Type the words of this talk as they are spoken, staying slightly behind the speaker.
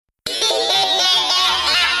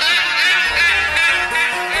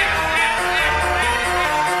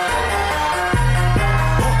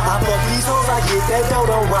that dough.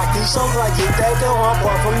 Don't rock these shows, I get that dough. I'm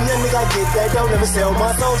far from the young nigga, I get that dough. Never sell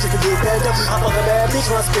my soul just to get that dough. I fuck a bad bitch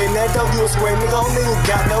when I spend that dough. You a square nigga, old nigga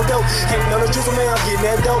got no dough. Ain't no Drizzo, man, I'm getting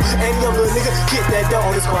that dough. Any young little nigga, get that dough.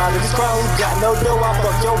 On this crowd, who got no dough. I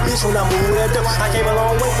fuck your bitch when I move that dough. I came a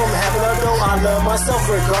long way from having a dough. I love myself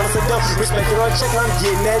regardless of dough. Respect it or check, I'm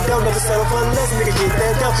getting that dough. Never settle for less, nigga, get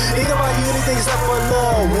that dough. Nigga, about you anything except for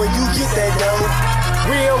love when you get that dough.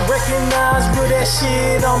 Real recognize, real that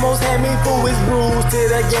shit almost had me fool his rules. To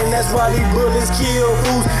the game, that's why these bullets kill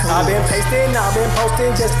fools. I've been pasting, I've been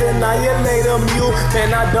posting just to annihilate a mule. Man,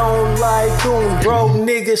 I don't like coons, broke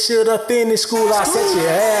nigga should've finished school. I set your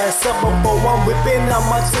ass up before I'm whipping out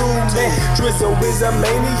my tool, man. Drizzo is a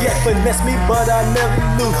maniac, finesse me, but I never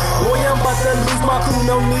lose. Boy, I'm about to lose my cool,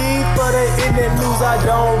 no need for the internet news. I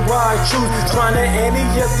don't ride truth, trying to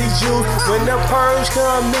anti-up these Jews. When the purge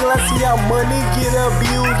come, nigga, I see how money get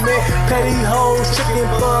abused, man. Petty hoes, chicken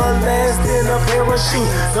fun, less than a pair of shoes.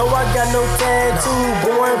 No, I got no tattoo,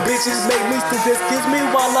 boring bitches make me still just kiss me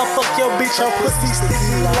while I fuck your bitch. Her pussy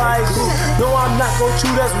sticky like glue. No, I'm not gon'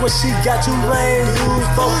 chew, that's what she got you lame dudes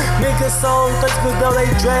for. Niggas so Facebook though they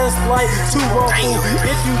dress like two wrong.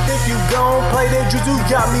 If you think you gon' play that Drizzo,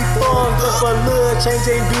 got me fucked up. A little change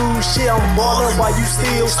ain't do shit, I'm ballin' while you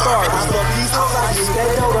still starving. I fuck these hoes, I get that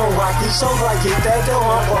dough. Don't rock these shows, I get that dough.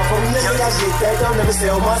 I'm far from the nigga, I get that dough. Never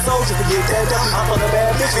sell my soul just to get that dough. I fuck a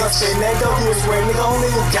bad bitch, I spend that dough. You a square nigga, only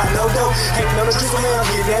who got no dough. Ain't no Drizzo, man, I'm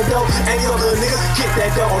getting that dough. And your little nigga, get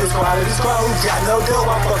that dough. On this crowd who got no dough.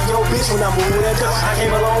 I fuck your bitch when I move that dough. I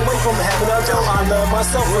came a long way from having a dough. I love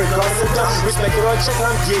myself regardless of dough. Respect it or check,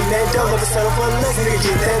 I'm getting that dough. Never settle for less, nigga,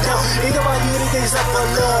 get that dough. Ain't about you anything except for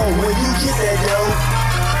love when you get that dough.